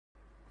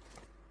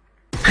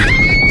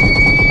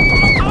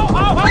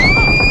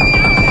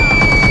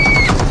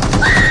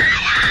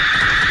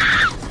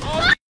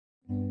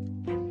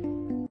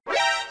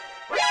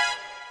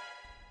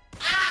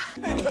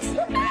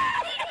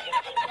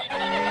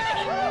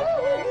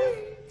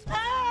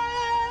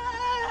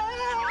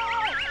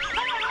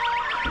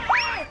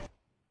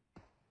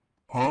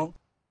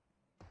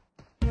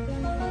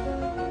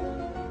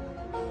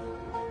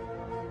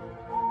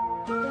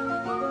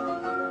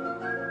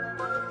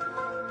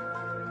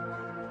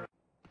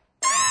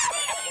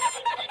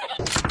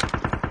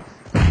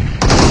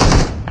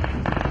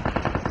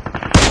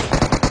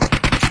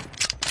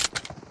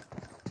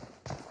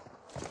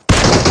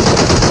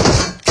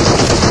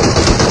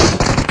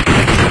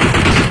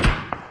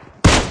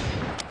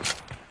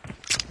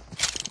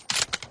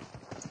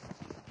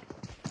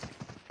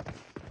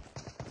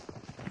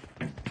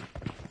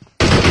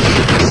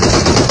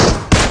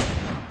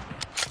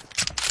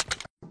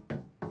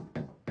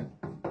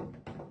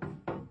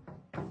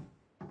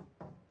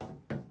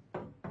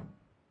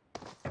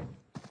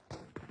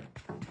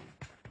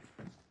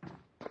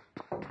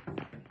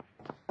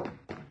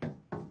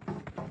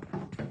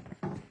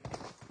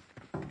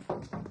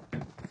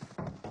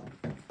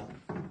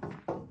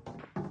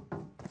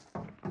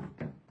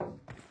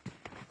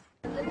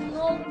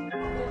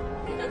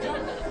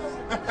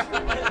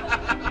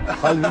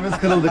Kalbimiz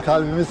kırıldı,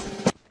 kalbimiz.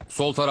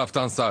 Sol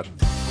taraftan sar.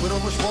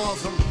 Kırılmış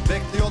boğazım,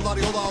 bekliyorlar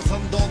yol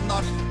ağzında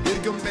onlar.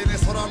 Bir gün beni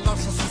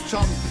sorarlarsa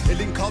susacağım.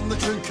 Elin kanlı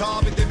çünkü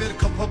abi, demir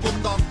kapı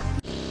bundan.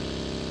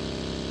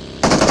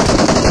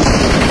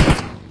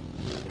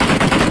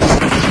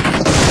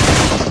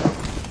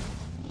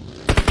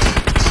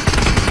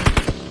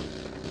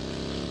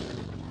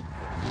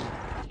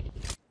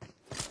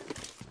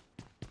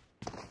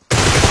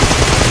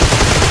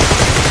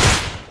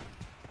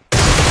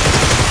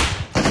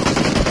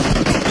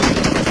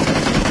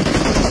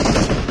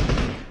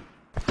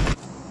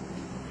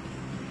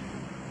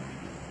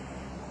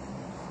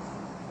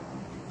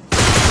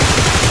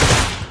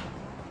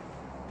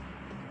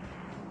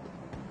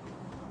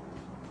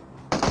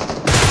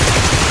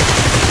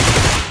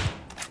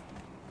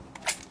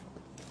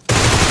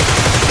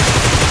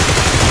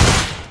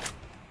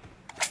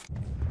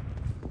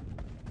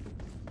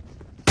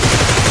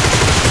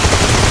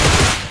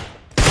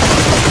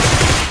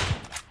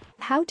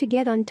 How to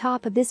get on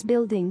top of this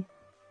building?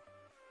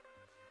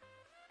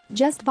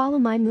 Just follow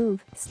my move,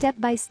 step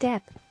by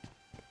step.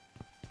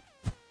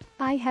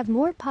 I have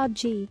more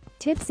PUBG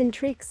tips and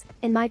tricks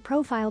in my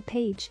profile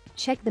page,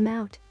 check them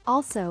out.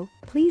 Also,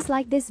 please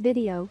like this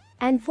video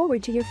and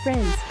forward to your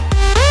friends.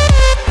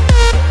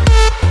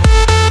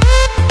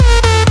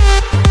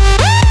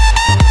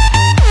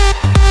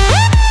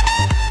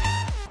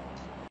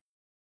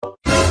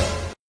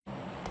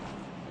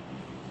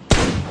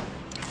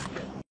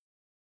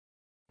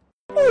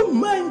 Oh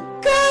my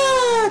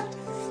god!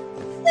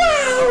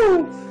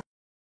 Wow!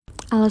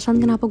 Alasan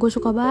kenapa gue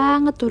suka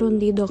banget turun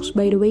di docks.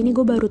 By the way, ini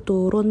gue baru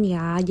turun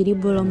ya, jadi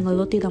belum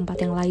ngeloot di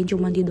tempat yang lain,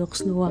 cuma di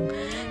docks doang.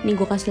 Nih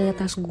gue kasih lihat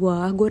tas gue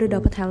udah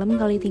dapet helm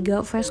kali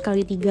 3, vest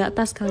kali 3,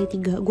 tas kali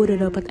 3. Gue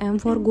udah dapet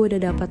M4, gue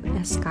udah dapet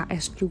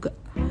SKS juga.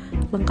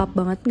 Lengkap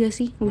banget gak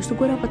sih? Habis itu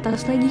gue dapet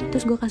tas lagi,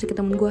 terus gue kasih ke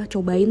temen gue,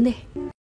 cobain deh.